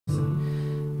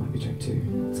might be track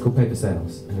 2. It's called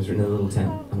Papersails, and it was written in a little tent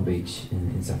on a beach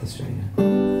in South Australia.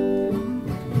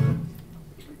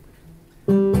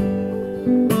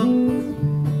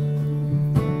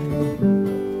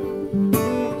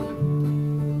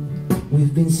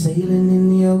 We've been sailing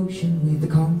in the ocean with the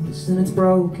compass and it's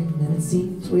broken, and it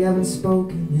seems we haven't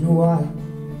spoken in a while.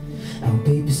 Our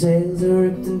paper sails are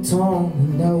ripped and torn,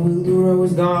 and our wheelbarrow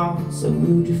is gone, so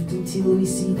we'll drift until we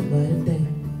see the light of day.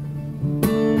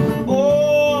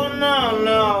 Oh no,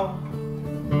 no.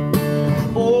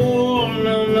 Oh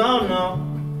no, no, no.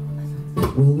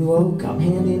 Well, we woke up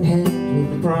hand in hand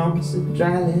with the promise of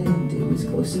dry land. It was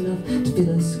close enough to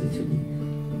fill us with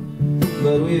relief,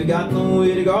 but we've got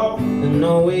nowhere to go and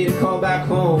no way to call back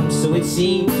home. So it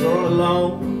seems we're all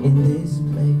alone in this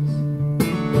place.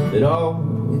 But oh,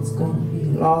 it's gonna be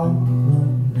a long,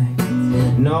 long night.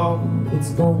 No,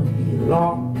 it's gonna be a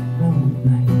long, long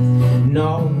night.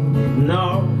 No,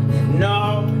 no,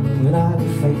 no. And I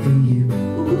will fight for you.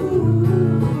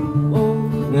 Oh,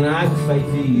 and I will fight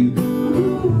for you.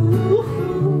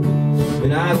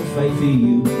 And I will fight for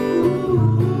you.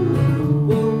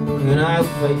 And I will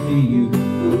fight for you.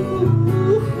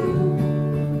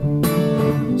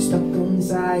 Stuck on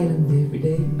this island every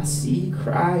day, I see you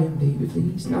crying, baby.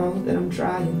 Please know that I'm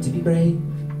trying to be brave.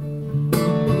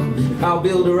 I'll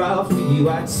build a raft for you,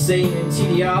 I'd sail into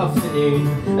the afternoon.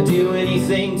 I'd do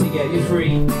anything to get you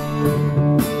free.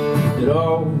 But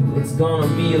oh, it's gonna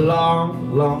be a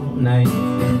long, long night.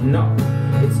 No,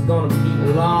 it's gonna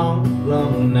be a long,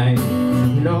 long night.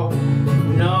 No,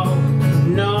 no,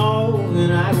 no.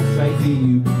 And I will fight for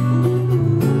you.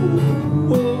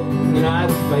 And I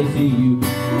will fight for you.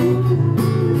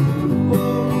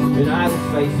 And I will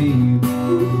fight for you.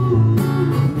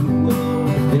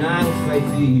 And I will fight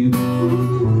for you.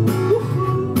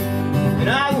 And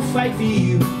I will fight for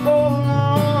you. Oh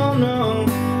no, no.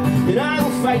 And I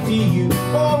will fight for you.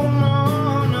 Oh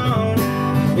no, no.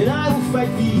 And I will fight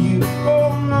for you.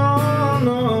 Oh no,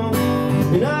 no.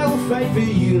 And I will fight for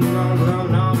you. No, no,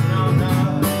 no, no, no.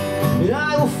 And I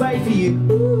will fight for you.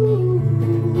 Ooh,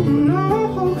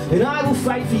 no. And I will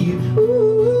fight for you.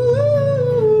 Ooh,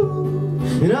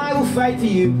 and I will fight for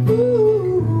you.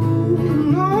 Ooh,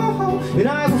 no. And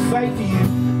I will fight for you.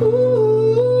 Ooh,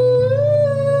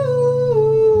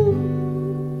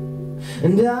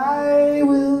 and I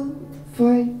will